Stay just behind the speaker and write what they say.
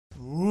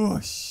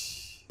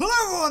Whoosh! Hello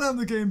everyone, I'm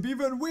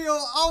TheGamingBeaver and we are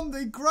on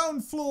the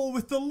ground floor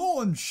with the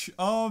launch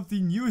of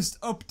the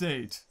newest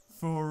update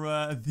for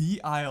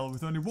the Isle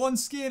with only one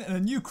skin and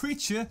a new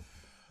creature,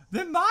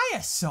 the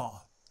Myosaur.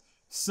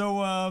 So,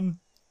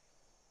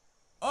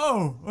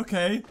 oh,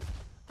 okay.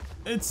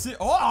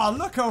 Oh,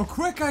 look how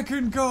quick I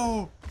can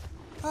go.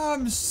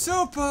 I'm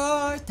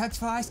super touch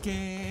fast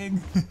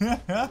king.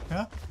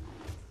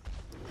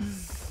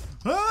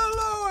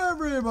 Hello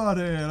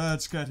everybody,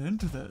 let's get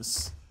into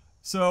this.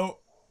 So,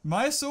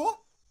 Myosaur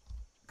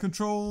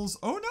controls,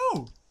 oh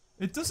no,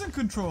 it doesn't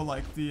control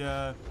like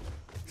the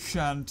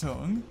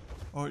Shantung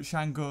or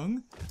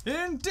Shangung.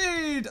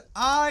 Indeed,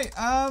 I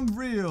am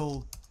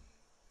real.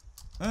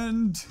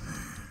 And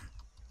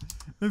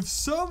if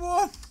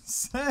someone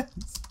says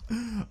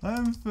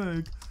I'm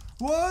fake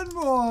one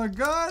more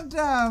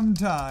goddamn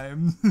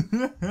time.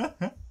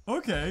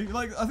 Okay,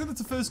 like, I think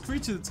that's the first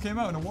creature that's came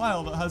out in a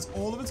while that has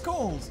all of its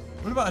calls.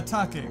 What about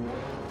attacking?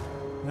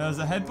 There's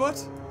a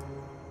headbutt.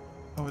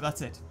 Oh,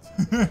 that's it.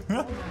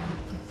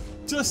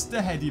 Just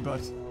a heady butt.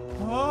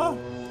 Oh,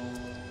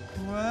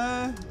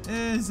 where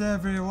is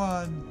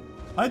everyone?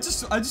 I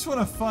just want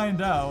to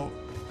find out.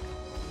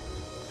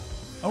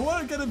 I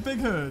want to get a big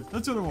herd.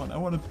 That's what I want. I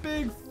want a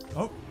big.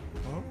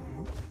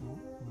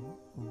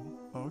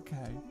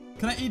 Okay.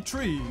 Can I eat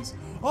trees?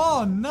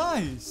 Oh,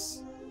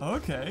 nice.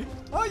 Okay.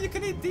 Oh, you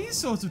can eat these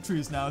sorts of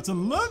trees now. It's a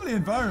lovely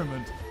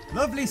environment.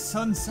 Lovely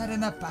sunset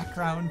in the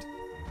background.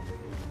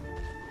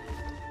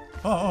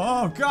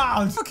 Oh,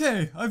 God.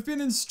 Okay, I've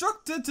been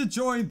instructed to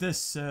join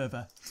this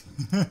server.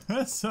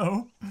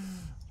 So,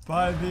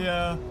 by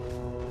the,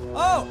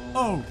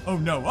 Oh,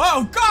 no.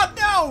 Oh, God,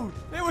 no!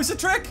 It was a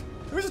trick.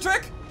 It was a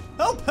trick.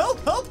 Help, help,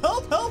 help,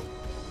 help, help.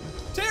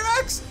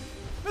 T.rex!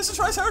 Mr.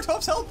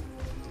 Triceratops, help.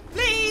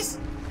 Please.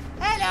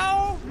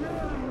 Hello.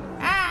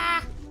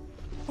 Ah.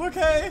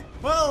 Okay,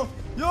 well,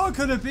 you're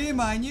gonna be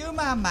my new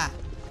mama.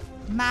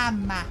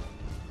 Mama.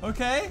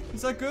 Okay,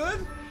 is that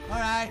good?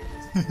 Alright.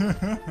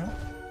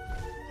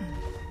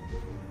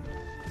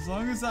 As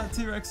long as that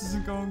T-Rex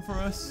isn't going for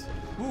us.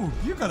 Ooh,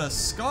 you got a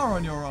scar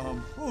on your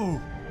arm.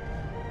 Ooh.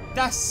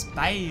 That's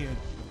bad.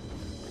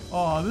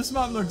 Oh, this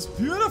map looks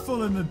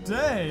beautiful in the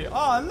day.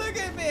 Oh, look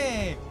at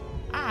me.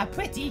 Ah,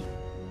 pretty.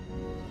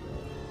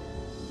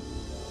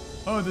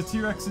 Oh, the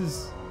T-Rex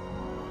is...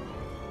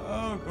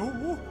 Oh,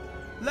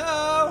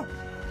 hello.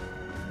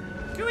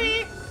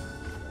 Gooey.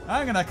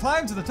 I'm gonna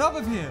climb to the top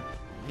of here.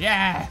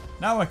 Yeah.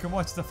 Now I can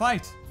watch the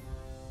fight.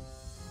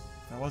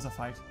 There was a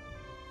fight.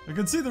 I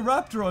can see the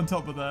raptor on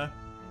top of there.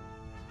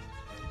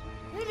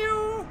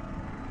 Hello.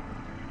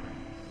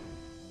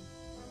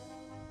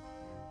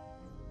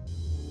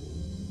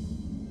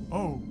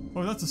 Oh,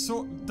 that's a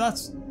sword.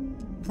 That's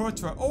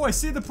Portra. Oh, I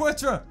see the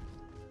Portra.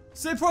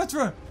 Say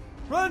Portra.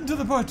 Run to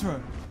the Portra.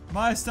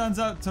 Mine stands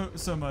out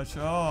so much.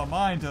 Oh,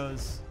 mine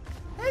does.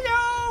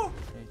 Hello.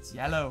 It's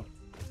yellow.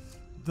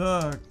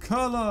 The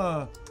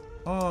color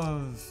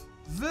of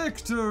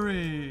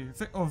victory.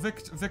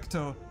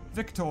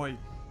 Victoy.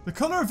 The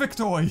color of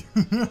Victoy.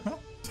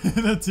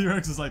 The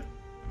T-Rex is like,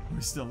 we're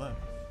still there.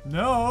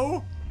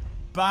 No.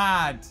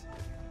 Bad.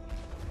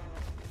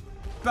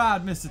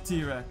 Bad, Mr.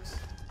 T-Rex.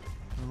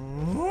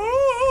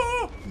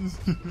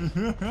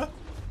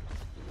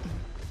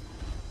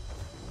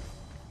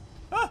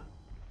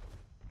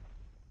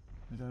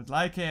 I don't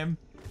like him.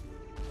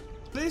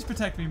 Please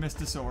protect me,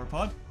 Mr.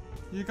 Sauropod.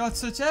 You got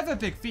such ever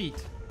big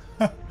feet.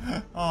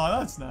 Oh,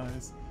 that's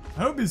nice.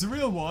 I hope he's a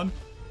real one,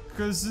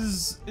 because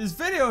his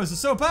videos are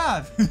so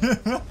bad.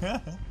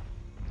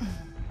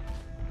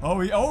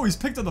 He's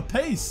picked up the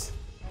pace.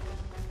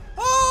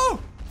 Oh,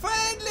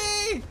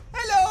 friendly.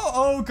 Hello.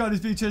 Oh God,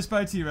 he's being chased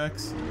by a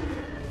T-Rex.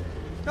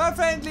 Go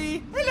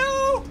friendly.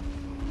 Hello.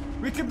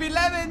 We could be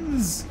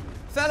lemons.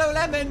 Fellow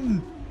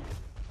lemon.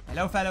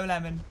 Hello, fellow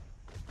lemon.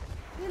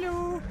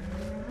 Hello.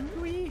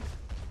 Oui.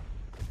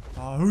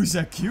 Oh, who's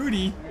a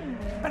cutie?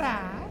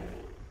 Bra.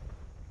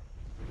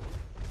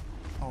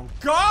 Oh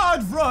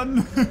God,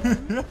 run!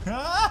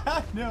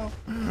 No.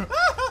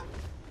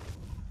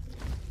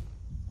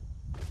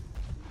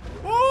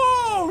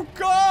 Oh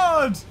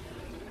God!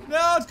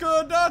 Not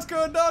good, not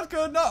good, not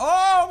good, not.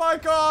 Oh my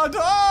God!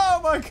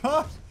 Oh my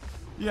God!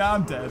 Yeah,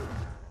 I'm dead.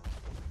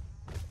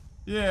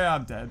 Yeah,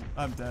 I'm dead.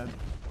 I'm dead.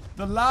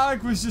 The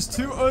lag was just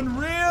too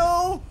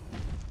unreal.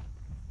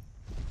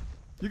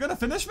 You gonna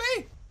finish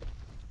me?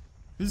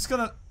 You're just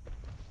gonna...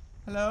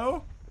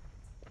 Hello?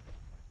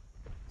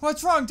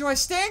 What's wrong? Do I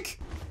stink?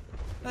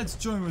 Let's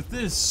join with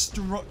this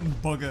strutting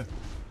bugger.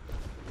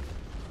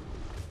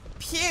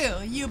 Pew,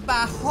 you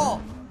baho.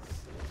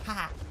 Ha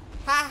ha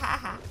ha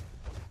ha.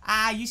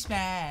 Ah, you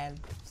smell.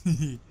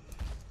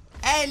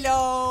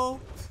 Hello.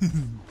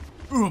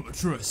 I'm a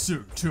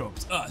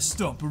Triceratops. I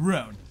stomp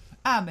around.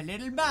 I'm a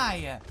little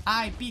Maya.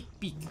 I beak.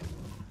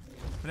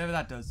 Whatever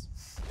that does.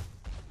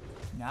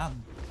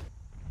 Yum.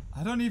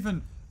 I don't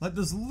even... Like,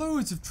 there's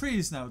loads of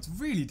trees now. It's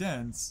really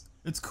dense.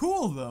 It's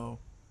cool, though.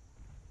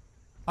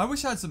 I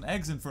wish I had some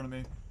eggs in front of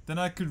me. Then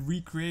I could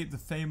recreate the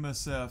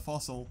famous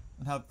fossil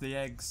and have the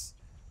eggs.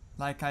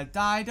 Like I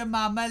died a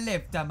mama,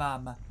 lived a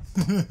mama.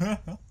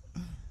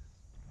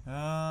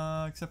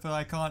 Except for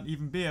I can't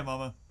even be a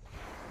mama.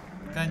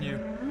 Can you?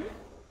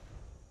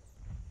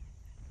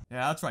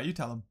 Yeah, that's right. You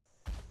tell him.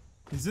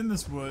 He's in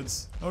this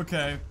woods.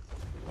 Okay.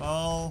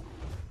 Well,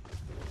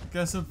 I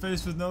guess I'm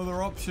faced with no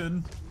other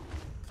option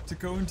to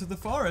go into the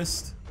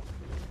forest.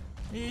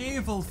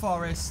 Evil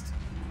forest.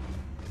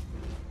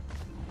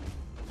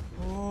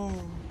 Oh.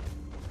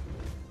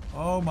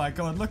 Oh my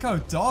god, look how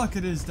dark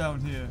it is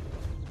down here.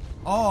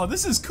 Oh,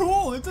 this is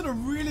cool. It did a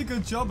really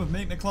good job of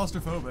making it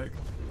claustrophobic.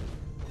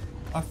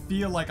 I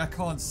feel like I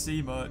can't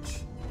see much.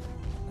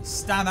 I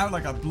stand out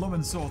like a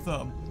bloomin' sore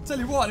thumb. Tell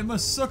you what, it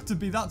must suck to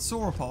be that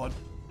sauropod.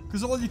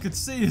 Because all you could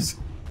see is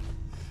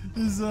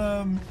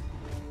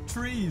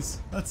trees.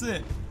 That's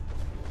it.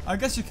 I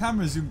guess your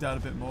camera zoomed out a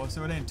bit more,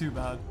 so it ain't too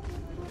bad.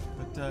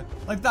 But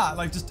like that,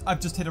 like I've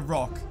just hit a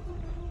rock.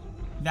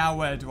 Now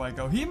where do I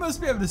go? He must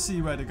be able to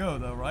see where to go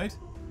though, right?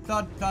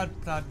 Plod, plod,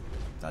 plod.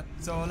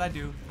 That's all I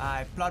do.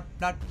 I plod,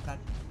 plod, plod.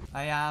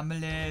 I am a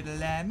little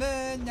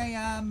lemon. I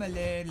am a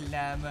little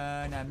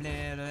lemon. I'm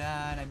little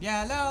and I'm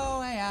yellow.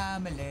 I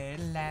am a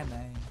little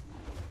lemon.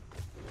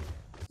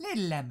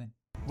 Little lemon.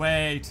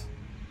 Wait.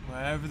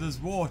 Wherever there's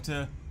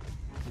water,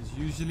 there's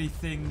usually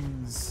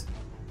things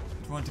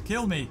that want to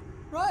kill me.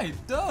 Right,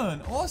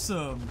 done.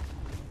 Awesome.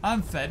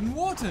 I'm fed and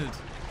watered.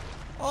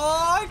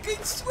 Oh, I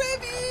can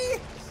swimmy.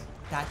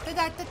 Da da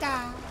da da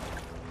da.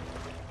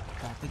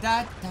 Da da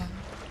da da.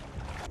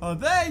 Oh,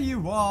 there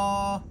you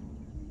are.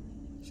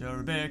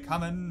 She'll be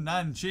coming,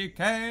 and she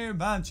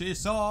came, and she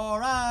saw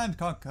and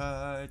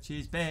conquered.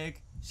 She's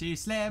big,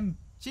 she's slim,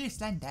 she's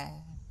slender.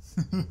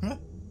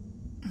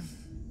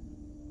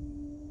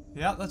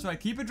 Yep, that's right.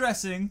 Keep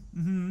addressing.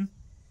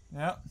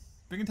 Yep.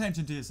 Bring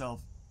attention to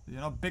yourself.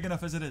 You're not big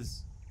enough as it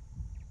is.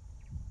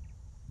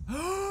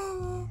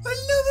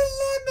 Another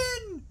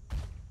lemon!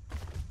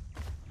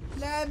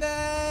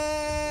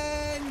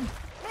 Lemon!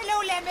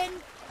 Hello,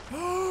 lemon!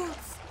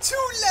 2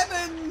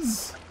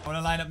 lemons! I want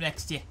to line up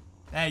next to you.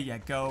 There you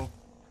go.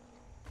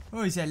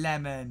 Who's a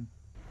lemon?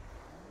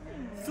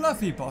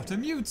 Fluffy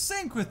bottom, you'd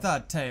sink with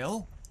that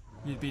tail.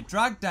 You'd be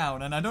dragged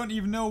down, and I don't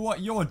even know what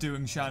you're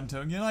doing,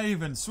 Shantung. You're not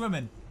even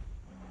swimming.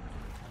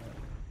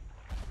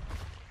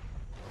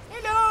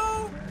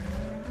 Hello!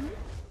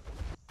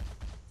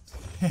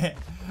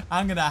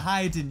 I'm gonna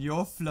hide in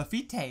your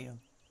fluffy tail.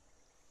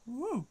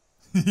 Woo!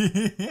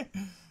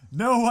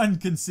 No one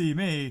can see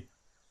me.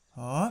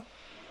 Huh?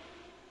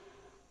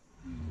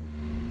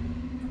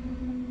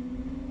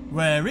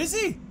 Where is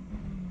he?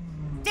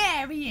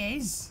 There he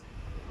is.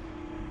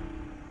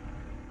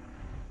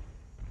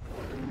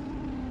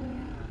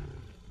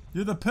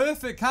 You're the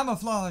perfect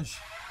camouflage.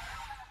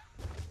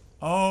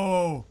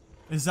 Oh,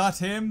 is that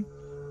him?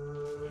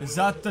 Is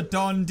that the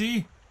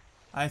Dondi?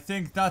 I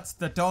think that's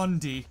the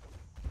Dondi.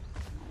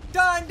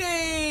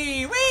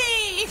 Dondi!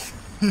 Whee!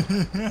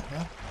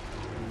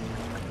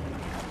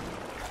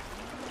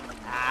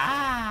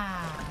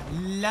 Ah,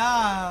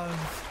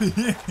 love.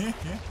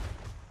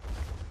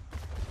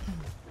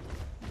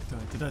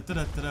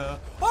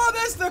 Oh,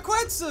 there's the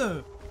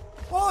Quetzalcoatlus!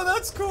 Oh,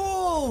 that's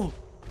cool!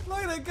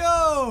 Look at it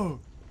go!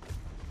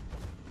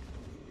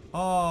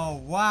 Oh,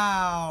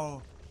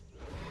 wow!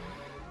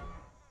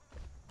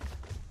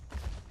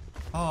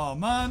 Oh,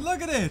 man,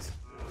 look at it!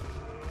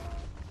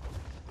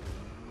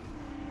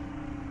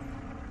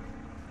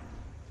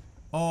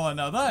 Oh,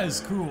 now that is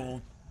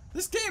cool.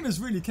 This game has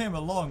really came a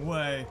long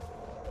way.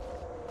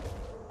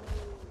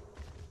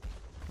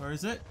 Where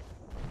is it?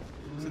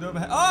 Is it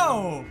overhead?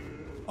 Oh!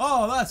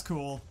 Oh, that's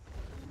cool.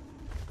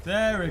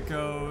 There it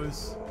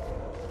goes.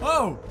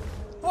 Oh!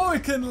 Oh,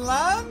 it can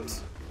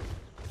land?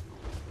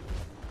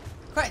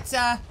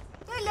 Quetzalcoatlus!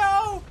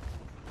 Hello!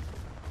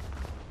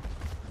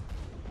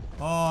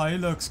 Oh, he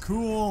looks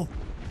cool.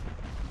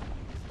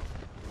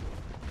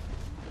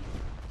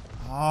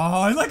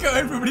 Oh, I like how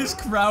everybody's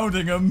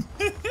crowding him.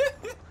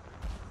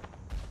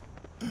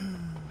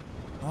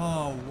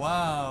 Oh,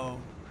 wow.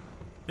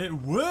 It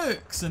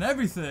works and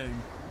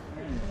everything.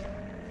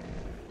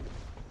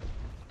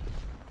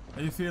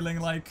 Are you feeling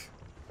like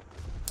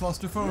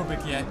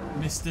claustrophobic yet,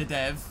 Mr.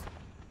 Dev?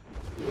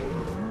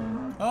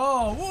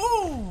 Oh,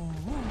 woo!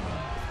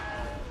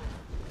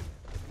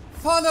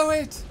 Follow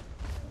it!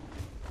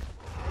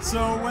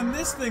 So when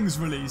this thing's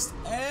released,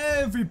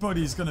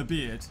 everybody's gonna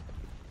be it.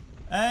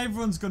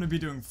 Everyone's gonna be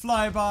doing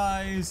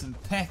flybys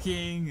and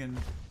pecking and...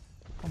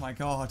 Oh my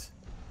god.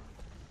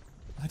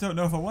 I don't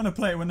know if I want to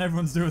play it when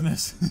everyone's doing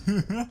this.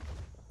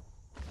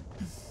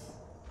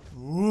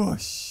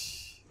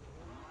 Whoosh.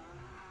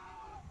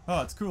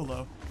 Oh, it's cool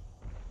though.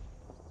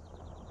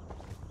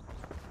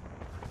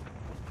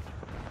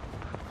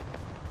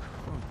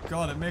 Oh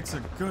god, it makes a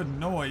good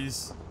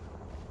noise.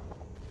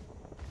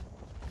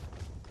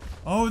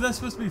 Oh, that's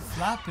supposed to be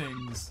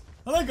flappings.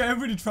 I like how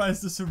everybody tries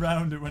to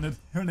surround it when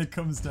it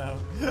comes down.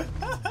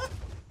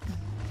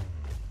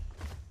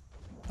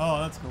 Oh,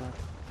 that's cool.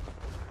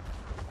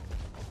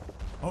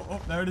 Oh,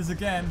 oh, there it is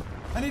again.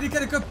 I need to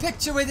get a good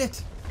picture with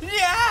it.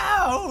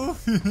 Yeah!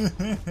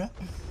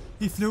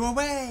 He flew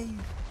away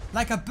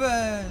like a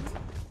bird.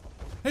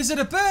 Is it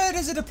a bird?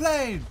 Is it a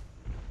plane?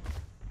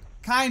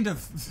 Kind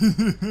of.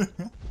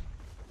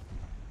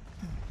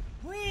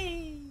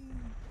 Whee!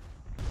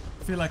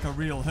 Feel like a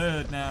real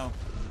herd now.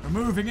 We're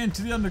moving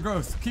into the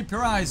undergrowth. Keep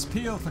your eyes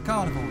peeled for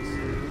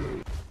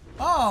carnivores.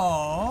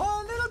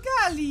 Oh, little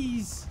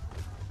galleys.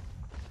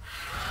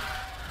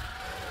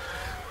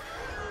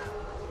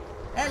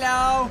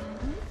 Hello.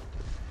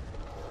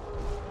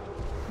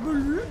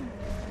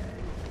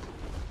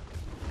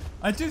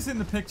 I do think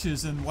the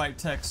pictures in white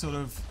text sort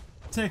of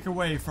take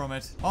away from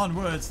it.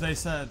 Onwards, they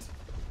said.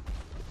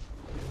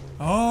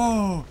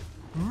 Oh,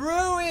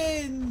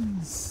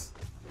 ruins.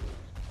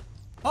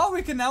 Oh,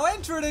 we can now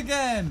enter it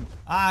again.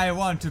 I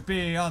want to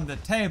be on the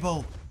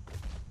table.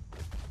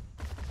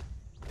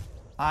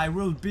 I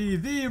will be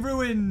the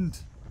ruined.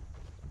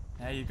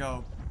 There you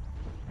go.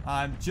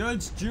 I'm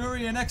judge,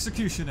 jury, and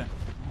executioner.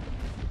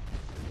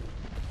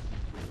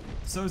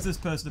 So is this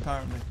person,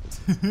 apparently.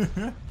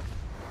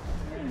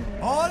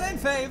 All in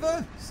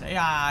favor, say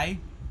aye.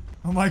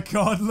 Oh my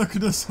god, look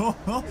at us all.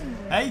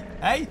 Hey,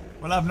 hey,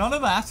 we'll have none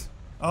of that.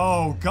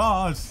 Oh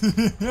god.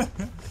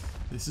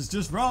 This is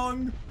just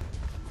wrong.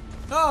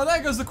 Oh,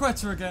 there goes the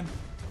Quetzalcoatlus again.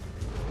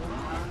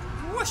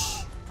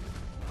 Whoosh.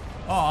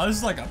 Oh, this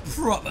is like a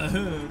proper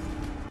herd.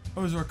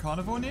 Oh, is there a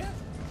carnivore near?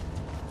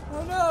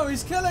 Oh no,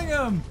 he's killing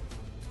him.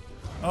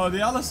 Oh,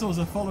 the allosaurs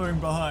are following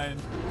behind.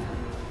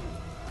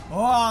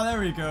 Oh,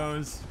 there he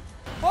goes.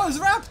 Oh, it's a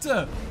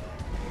raptor.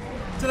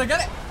 Did I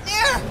get it?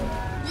 Yeah!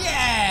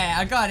 Yeah,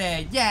 I got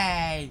it.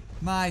 Yay.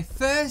 My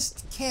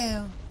first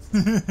kill.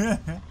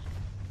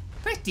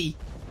 Pretty.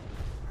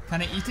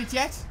 Can I eat it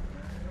yet?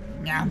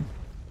 Nyam.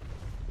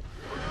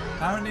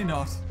 Apparently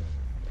not.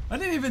 I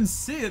didn't even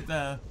see it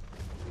there.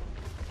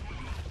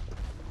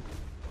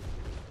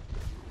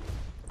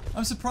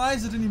 I'm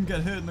surprised I didn't even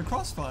get hurt in the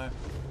crossfire.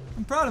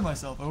 I'm proud of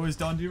myself. Oh, is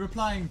Dondi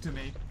replying to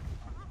me?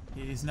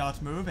 He's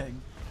not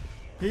moving.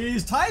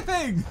 He's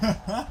typing!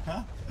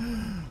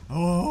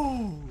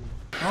 Oh.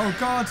 Oh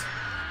god.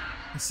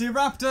 I see a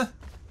raptor.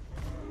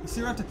 I see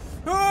a raptor.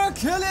 Oh,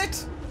 kill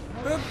it!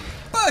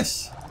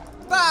 Bush!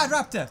 Bad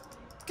raptor!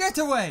 Get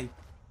away!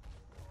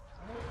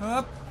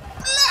 Blah!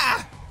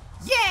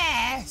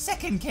 Yeah!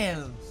 Second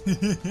kill!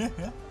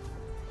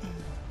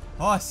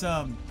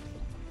 Awesome!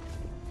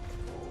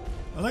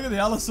 Oh, look at the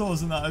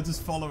allosaurs and that are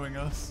just following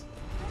us.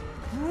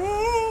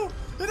 Woo!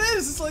 It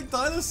is! It's like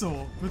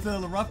dinosaur with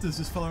the raptors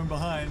just following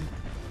behind.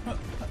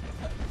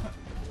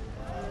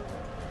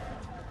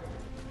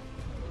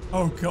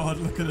 Oh god,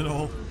 look at it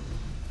all.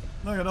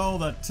 Look at all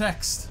the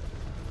text.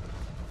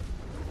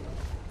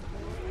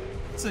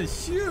 It's a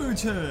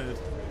huge herd.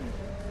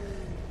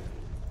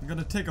 I'm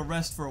gonna take a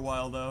rest for a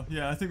while though.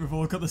 Yeah, I think we've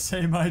all got the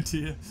same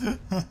idea.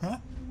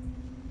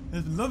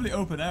 There's a lovely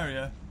open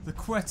area. The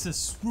Quets are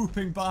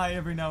swooping by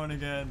every now and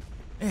again.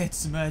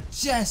 It's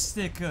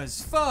majestic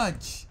as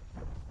fudge.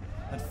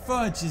 And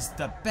fudge is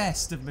the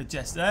best of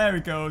majestic. There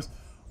he goes.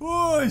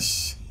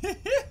 Whoosh!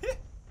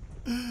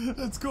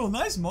 That's cool.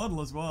 Nice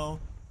model as well.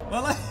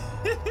 Well,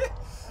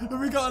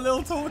 we got a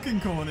little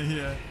talking corner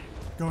here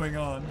going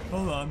on.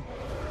 Hold on.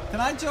 Can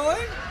I join?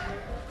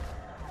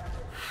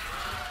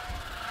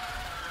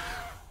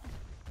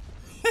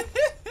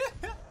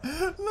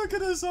 Look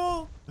at us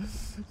all.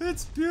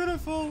 It's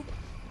beautiful.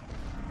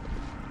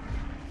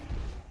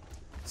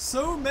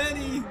 So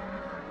many.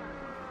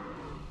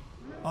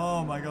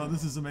 Oh my god,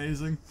 this is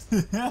amazing.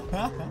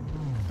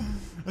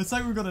 It's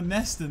like we've got a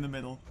nest in the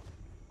middle.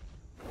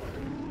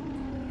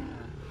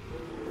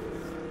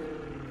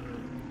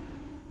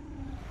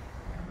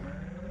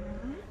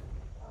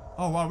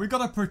 Oh wow, we got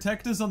our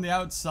protectors on the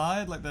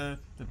outside, like the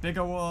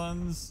bigger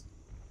ones.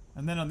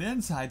 And then on the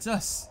inside's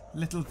us,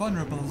 little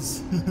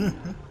vulnerables.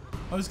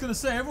 I was gonna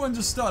say, everyone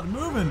just started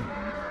moving.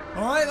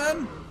 Alright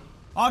then,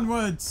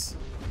 onwards.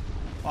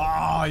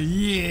 Oh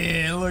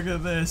yeah, look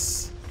at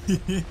this.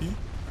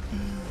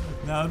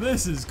 Now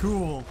this is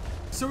cool.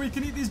 So we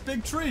can eat these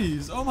big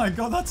trees. Oh my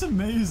god, that's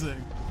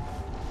amazing.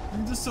 We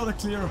can just sort of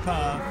clear a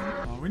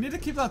path. Oh, we need to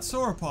keep that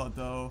sauropod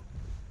though.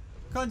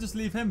 Can't just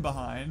leave him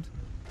behind.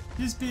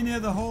 He's been here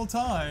the whole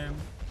time.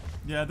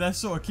 Yeah, they're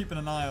sort of keeping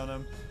an eye on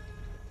him.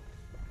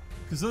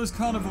 Because those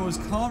carnivores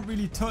can't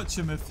really touch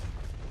him if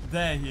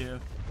they're here.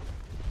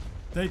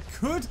 They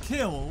could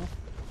kill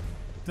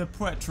the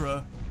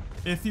Quetzalcoatlus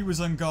if he was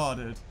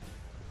unguarded.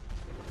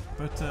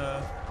 But,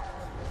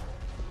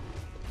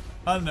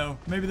 I don't know.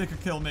 Maybe they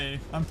could kill me.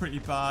 I'm pretty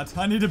bad.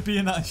 I need to be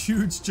in that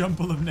huge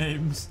jumble of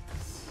names.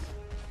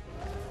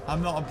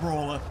 I'm not a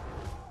brawler.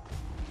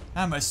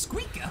 I'm a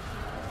squeaker.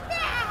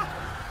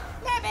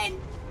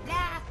 Lemon.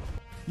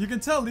 You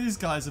can tell these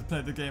guys have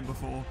played the game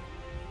before.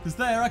 Because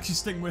they're actually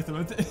sticking with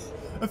them.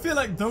 I feel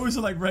like those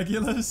are like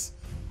regulars.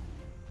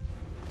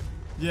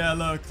 Yeah,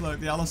 look,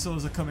 the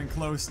allosaurs are coming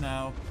close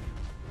now.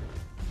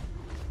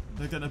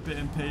 They're getting a bit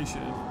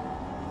impatient.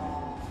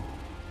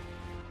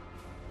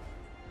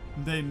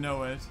 They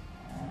know it.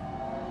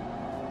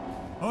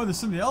 Oh, there's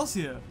somebody else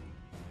here.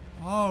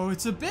 Oh,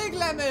 it's a big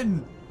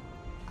lemon!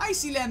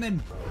 Icy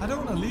lemon! I don't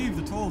want to leave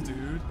the tall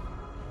dude.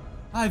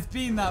 I've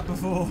been that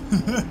before.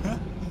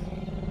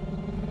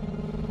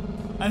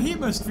 And he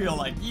must feel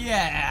like,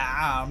 yeah,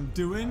 I'm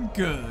doing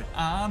good.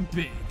 I'm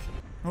big.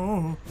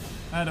 Oh,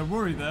 I had a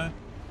worry there.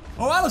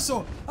 Oh,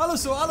 Allosaur!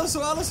 Allosaur!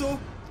 Allosaur! Allosaur!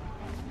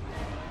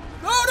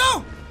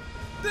 Oh,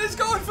 no! He's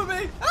going for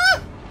me!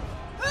 Ah!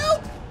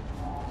 Help!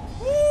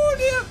 Oh,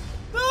 dear!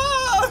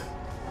 Ah!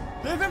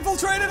 They've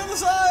infiltrated on the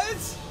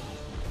sides!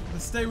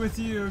 Let's stay with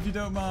you if you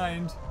don't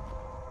mind.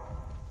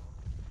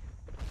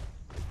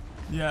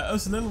 Yeah,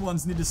 us little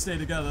ones need to stay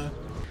together.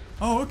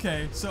 Oh,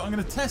 okay. So I'm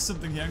gonna test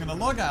something here. I'm gonna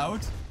log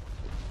out.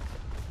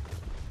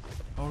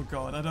 Oh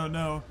god, I don't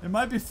know. It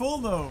might be full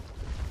though.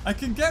 I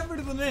can get rid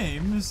of the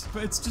names,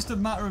 but it's just a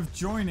matter of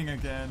joining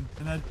again.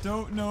 And I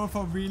don't know if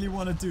I really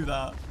want to do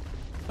that.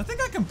 I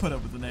think I can put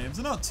up with the names.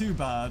 They're not too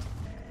bad.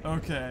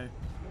 Okay.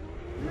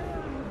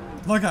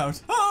 Log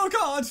out. Oh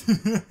god!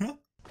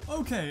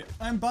 Okay,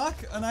 I'm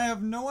back and I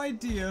have no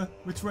idea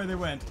which way they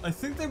went. I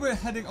think they were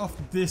heading off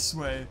this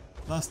way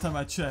last time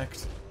I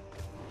checked.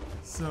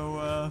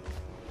 So,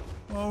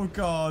 oh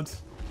god.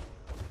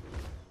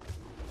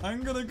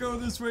 I'm gonna go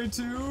this way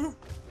too.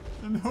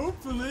 And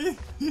hopefully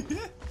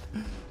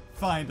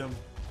find them.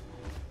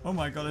 Oh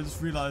my god, I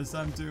just realized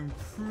I'm doing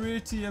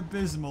pretty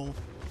abysmal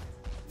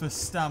for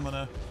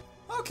stamina.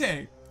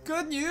 Okay,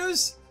 good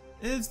news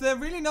is they're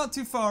really not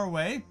too far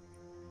away.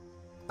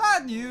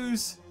 Bad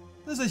news,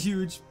 there's a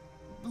huge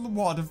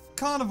wad of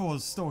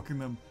carnivores stalking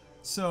them.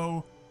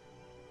 So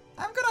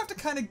I'm gonna have to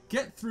kind of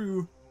get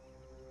through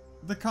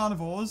the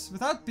carnivores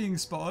without being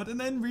spotted and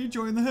then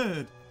rejoin the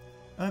herd.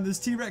 And there's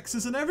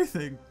T-Rexes and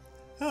everything.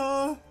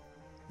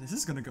 This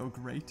is gonna go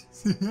great.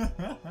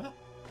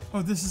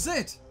 Oh, this is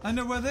it. I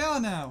know where they are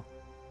now.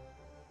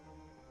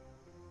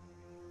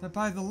 They're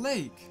by the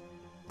lake.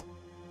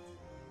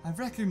 I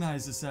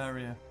recognize this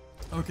area.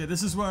 Okay,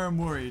 this is where I'm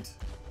worried.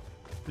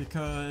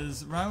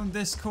 Because round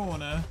this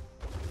corner,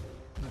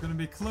 we're gonna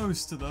be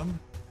close to them.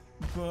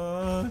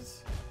 But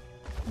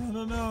I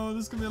don't know,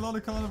 there's gonna be a lot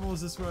of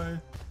carnivores this way.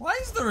 Why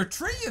is there a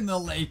tree in the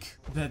lake?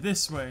 They're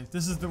this way.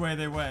 This is the way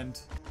they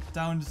went.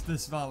 Down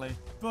this valley.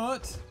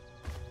 But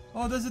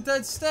oh, there's a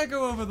dead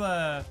stego over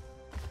there.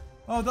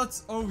 Oh,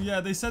 that's... Oh, yeah,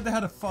 they said they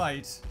had a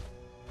fight.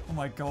 Oh,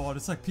 my God.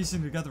 It's like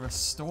piecing together a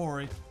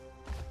story.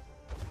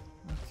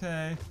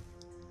 Okay.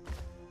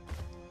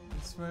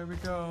 This way we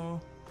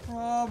go.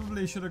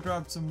 Probably should have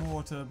grabbed some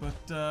water,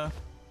 but,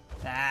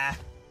 ah.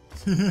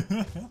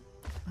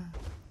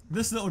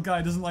 This little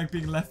guy doesn't like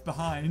being left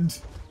behind.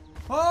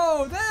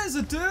 Oh, there's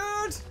a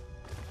dude!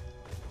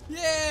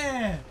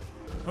 Yeah!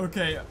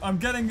 Okay, I'm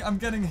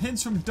getting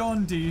hints from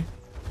Dondi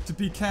to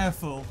be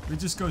careful. We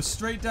just go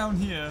straight down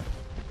here.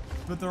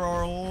 But there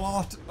are a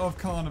lot of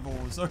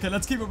carnivores. Okay,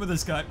 let's keep up with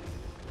this guy.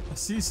 I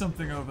see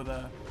something over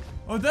there.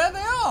 Oh, there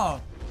they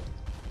are!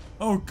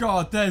 Oh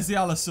god, there's the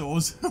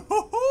allosaurs.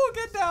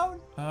 Get down!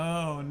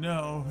 Oh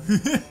no.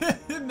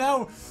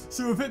 Now,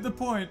 so we've hit the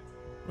point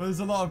where there's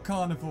a lot of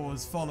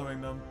carnivores following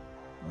them.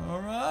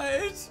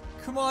 Alright.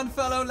 Come on,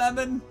 fellow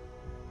lemon.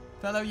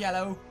 Fellow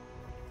yellow.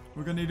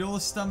 We're gonna need all the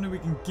stamina we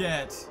can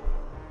get.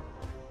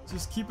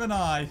 Just keep an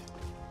eye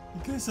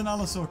in case an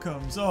allosaur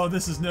comes. Oh,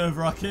 this is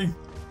nerve-wracking.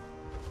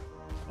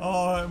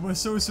 Oh, we're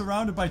so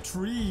surrounded by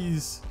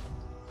trees.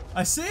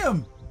 I see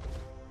them.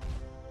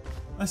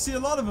 I see a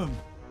lot of them.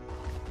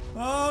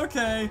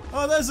 Okay.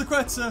 Oh, there's the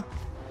Quetzalcoatlus.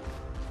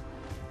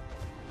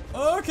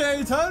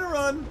 Okay, time to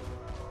run.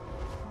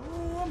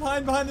 Ooh, I'm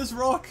hiding behind this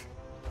rock.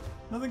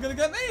 Nothing gonna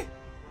get me?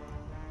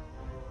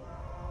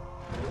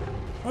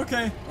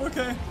 Okay,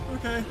 okay,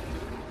 okay.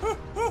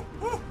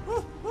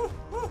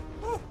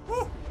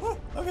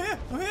 I'm here,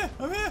 I'm here,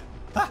 I'm here.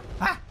 Ha,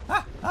 ha,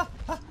 ha, ha,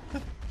 ha.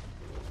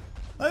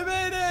 I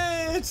made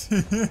it!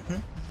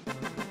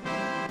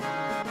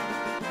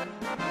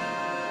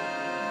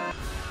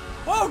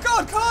 Oh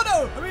god,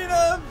 Carno! I mean,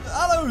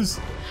 Allos!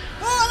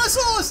 Oh,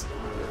 Allosaurs!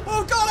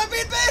 Oh god, I've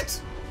been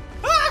bit!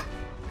 Ah!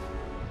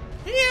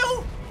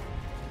 Heal!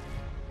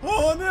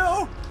 Oh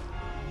no!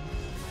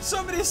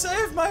 Somebody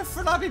save my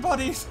flabby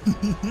body!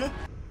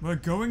 We're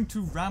going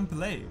to Ramp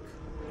Lake.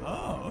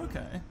 Oh,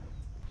 okay.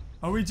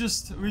 Are we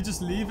just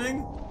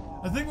leaving?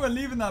 I think we're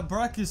leaving that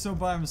Brachiosaur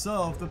by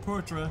himself, the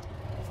Portra.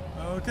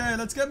 Okay,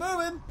 let's get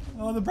moving.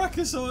 Oh, the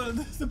Brachiosaur,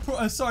 the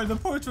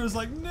Portra is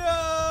like,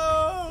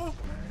 no!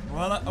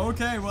 Well,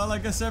 okay, well, I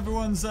guess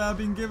everyone's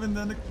been given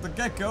the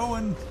get-go,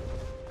 and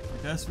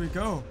I guess we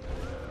go.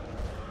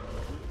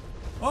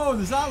 Oh,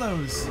 there's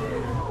Allos.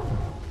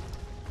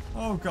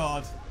 Oh,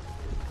 God.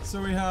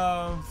 So we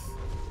have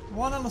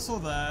one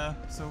Allosaur there.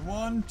 So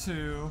 1,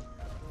 2,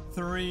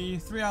 3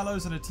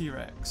 Allos and a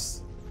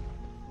T.rex.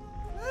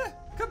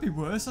 Could be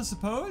worse, I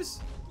suppose.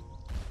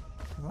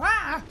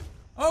 Wah!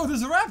 Oh,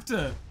 there's a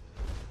raptor!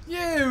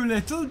 You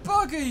little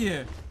bugger,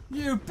 you!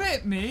 You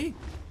bit me!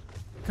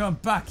 Come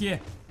back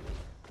here!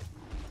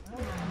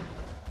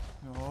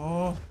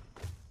 Oh.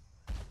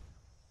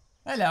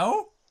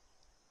 Hello?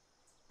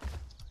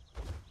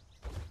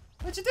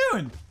 What you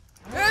doing?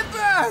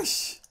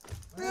 Ambush!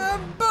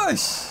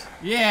 Ambush!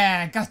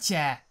 Yeah,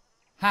 gotcha!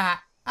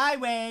 Ha! I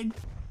win!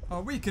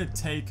 Oh, we could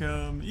take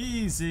him.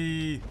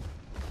 Easy.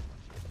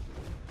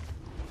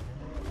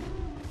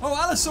 Oh,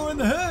 Allosaur in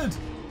the herd!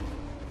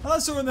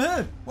 Allosaur in the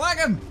head. Whack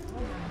him.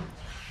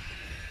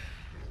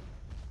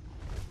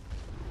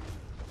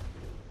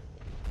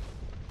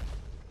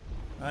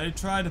 I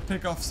tried to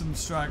pick off some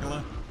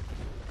straggler.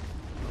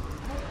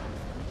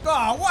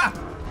 Ah, whap!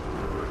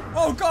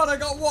 Oh god, I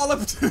got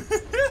walloped!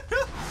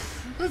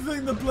 I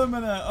think the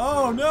blooming air.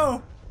 Oh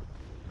no!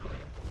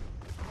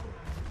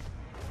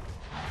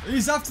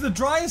 He's after the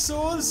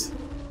Dryosaurs!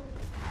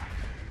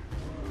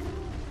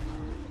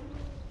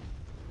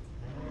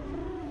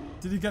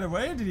 Did he get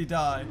away or did he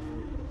die?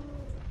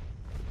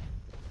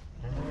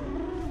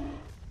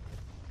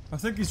 I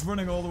think he's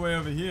running all the way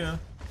over here.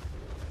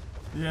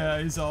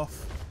 Yeah, he's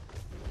off.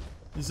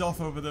 He's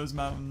off over those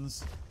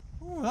mountains.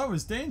 Oh, that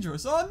was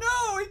dangerous. Oh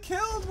no, he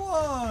killed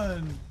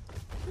one!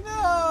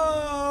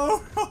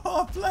 No!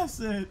 Oh,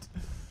 bless it.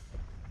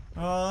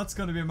 Oh, that's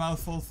going to be a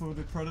mouthful for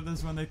the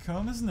predators when they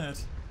come, isn't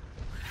it?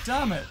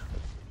 Damn it.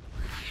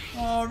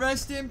 Oh,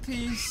 rest in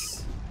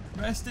peace.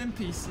 Rest in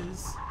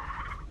pieces.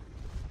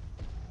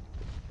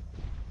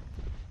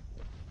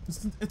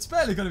 It's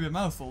barely going to be a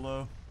mouthful,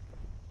 though.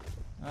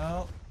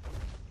 Well,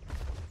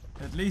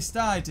 at least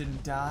I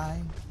didn't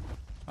die.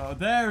 Oh,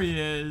 there he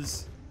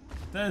is.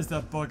 There's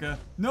that bugger.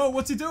 No,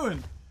 what's he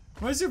doing?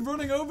 Why is he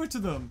running over to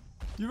them?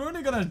 You're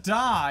only gonna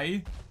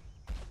die.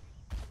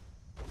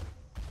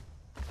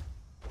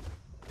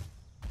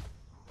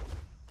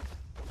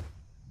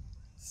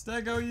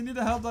 Stego, you need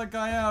to help that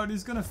guy out.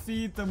 He's gonna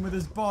feed them with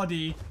his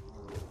body.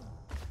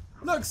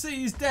 Look, see,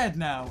 he's dead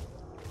now.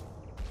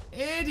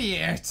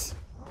 Idiot.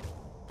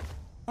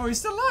 Oh, he's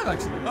still alive,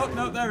 actually. Oh,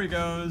 no, there he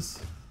goes.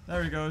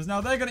 There he goes.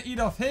 Now they're gonna eat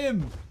off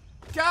him.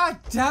 God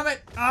damn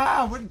it.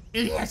 Ah, what an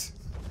idiot.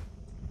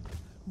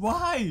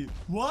 Why?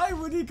 Why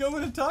would he go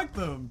and attack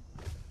them?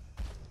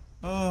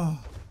 Oh.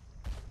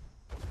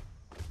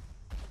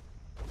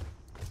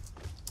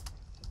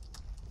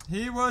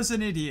 He was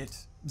an idiot.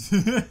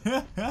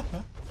 I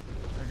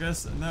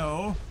guess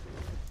no.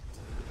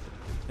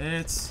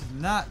 It's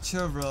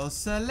natural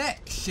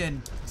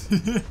selection.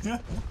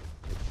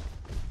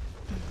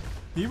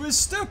 He was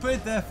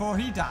stupid, therefore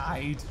he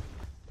died.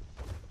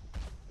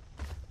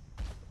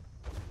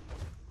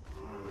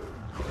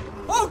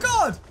 Oh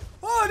god!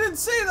 Oh, I didn't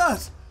see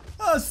that!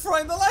 That was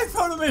frightening the life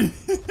out of me!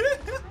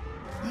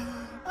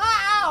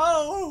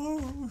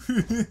 Ow!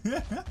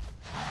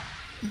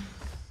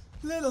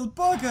 Little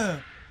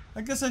bugger!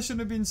 I guess I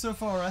shouldn't have been so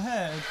far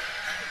ahead.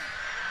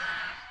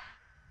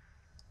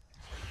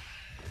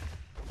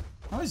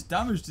 How much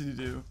damage did he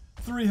do?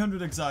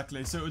 300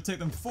 exactly, so it would take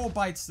them 4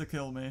 bites to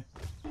kill me.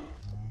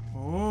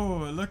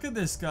 Oh, look at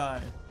this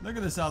guy. Look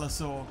at this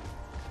Allosaur.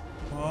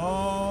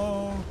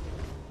 Oh.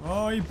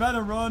 Oh, he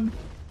better run.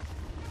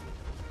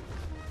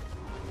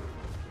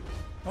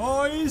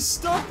 Oh, he's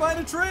stuck by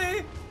the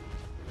tree.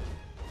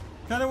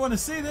 Kinda want to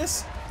see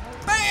this.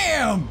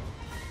 Bam!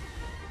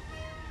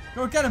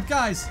 Go get him,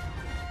 guys.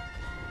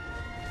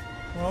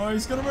 Oh,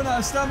 he's gonna run out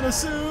of stamina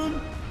soon.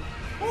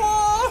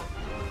 Whoa!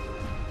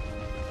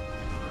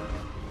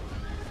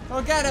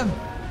 Go get him.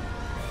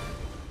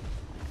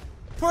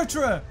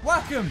 Putra,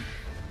 whack him.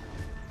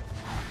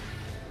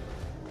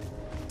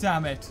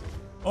 Damn it.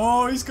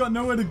 Oh, he's got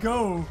nowhere to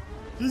go.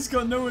 He's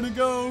got nowhere to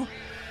go.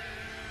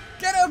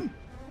 Get him.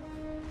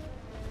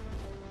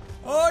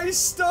 Oh, he's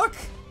stuck.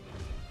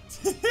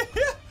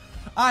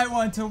 I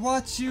want to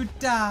watch you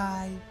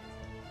die.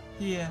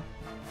 Here.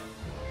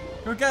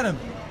 Go get him.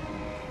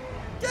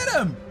 Get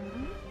him.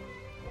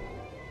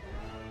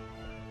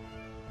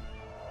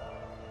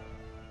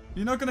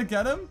 You're not gonna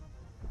get him?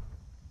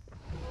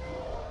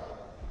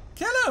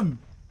 Kill him.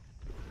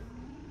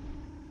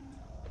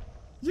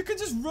 You could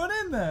just run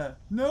in there.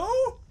 No?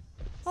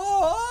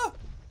 Oh.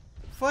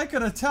 If I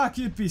could attack,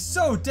 you'd be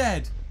so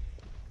dead.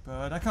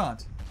 But I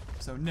can't.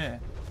 So, nah.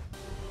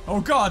 Oh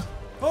god!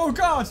 Oh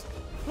god!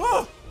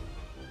 Oh!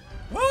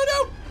 Oh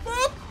no!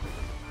 Oh,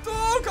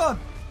 oh god!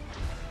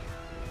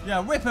 Yeah,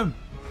 whip him!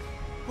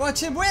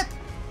 Watch him whip!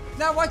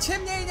 Now watch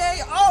him nay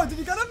nay! Oh, did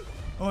you get him?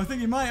 Oh, I think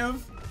he might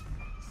have.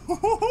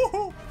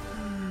 Oh,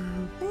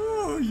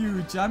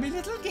 you jammy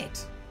little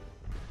git!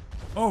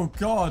 Oh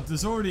god,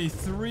 there's already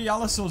 3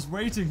 Allosaurs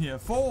waiting here.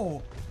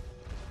 4!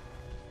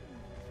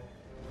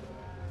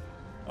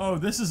 Oh,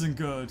 this isn't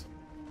good.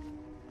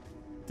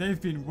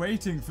 They've been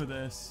waiting for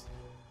this.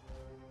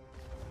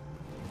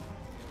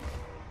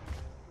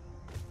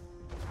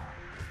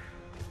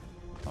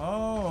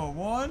 Oh,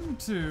 1,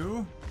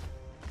 2,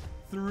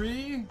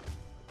 3,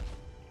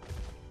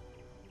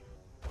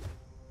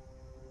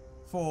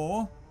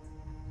 4,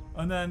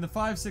 and then the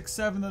 5, 6,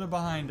 7 that are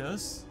behind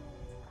us.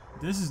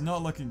 This is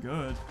not looking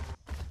good.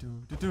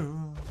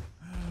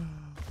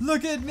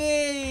 Look at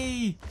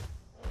me!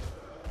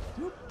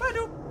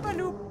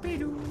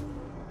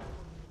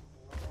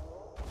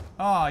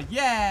 Oh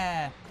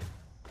yeah!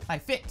 I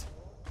fit.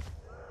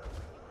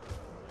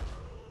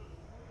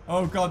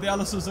 Oh god, the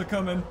Allosaurs are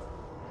coming.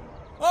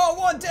 Oh,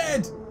 1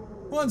 dead!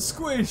 1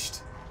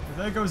 squished.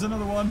 There goes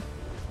another one.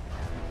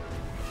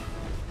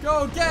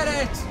 Go get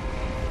it!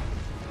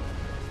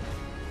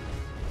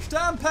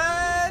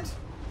 Stampede!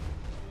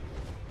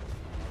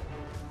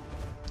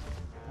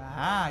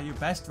 Haha, you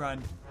best run.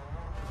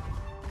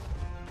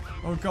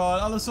 Oh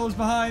god, Allosaur's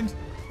behind.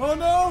 Oh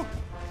no!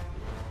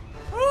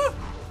 Ah,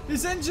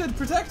 he's injured,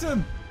 protect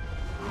him!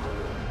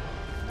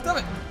 Damn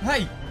it!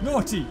 Hey,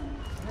 naughty!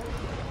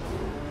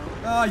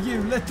 Ah,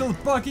 you little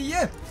buggy,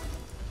 you!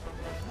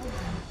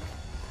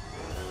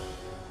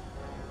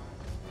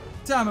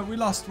 Damn it, we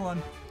lost one.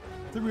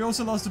 I think we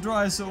also lost a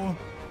Dryosaur.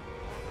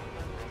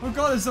 Oh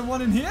god, is there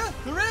one in here?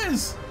 There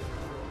is!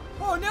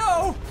 Oh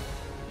no!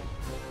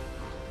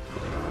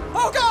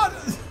 Oh god!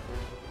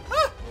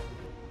 Ah!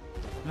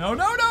 No,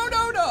 no, no,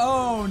 no, no!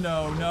 Oh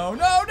no, no,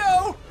 no,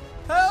 no!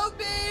 Help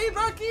me,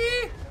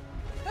 Bucky!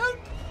 Help!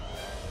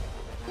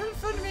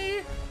 Help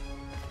me!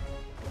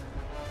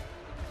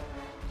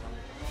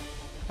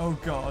 Oh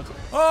god.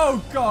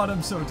 Oh god,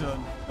 I'm so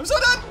done. I'm so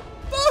done!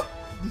 Oh!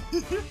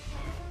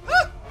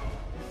 Ah!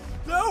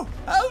 No!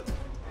 Help!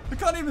 I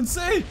can't even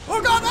see!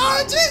 Oh god!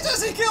 Oh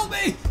Jesus! He killed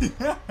me!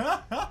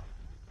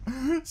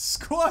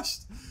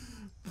 Squashed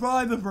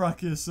by the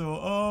Brachiosaur.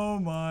 Oh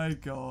my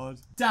god.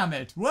 Damn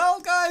it. Well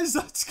guys,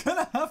 that's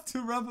gonna have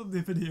to wrap up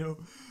the video.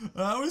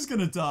 I was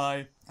gonna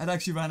die. I'd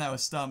actually ran out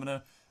of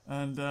stamina.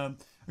 And I'm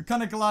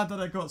kind of glad that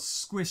I got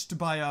squished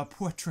by a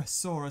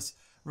Quetzalcoatlus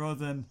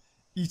rather than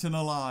eaten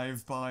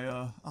alive by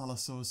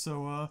Allosaur.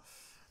 So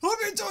hope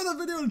you enjoyed that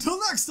video. Until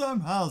next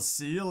time, I'll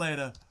see you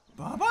later.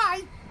 Bye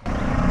bye.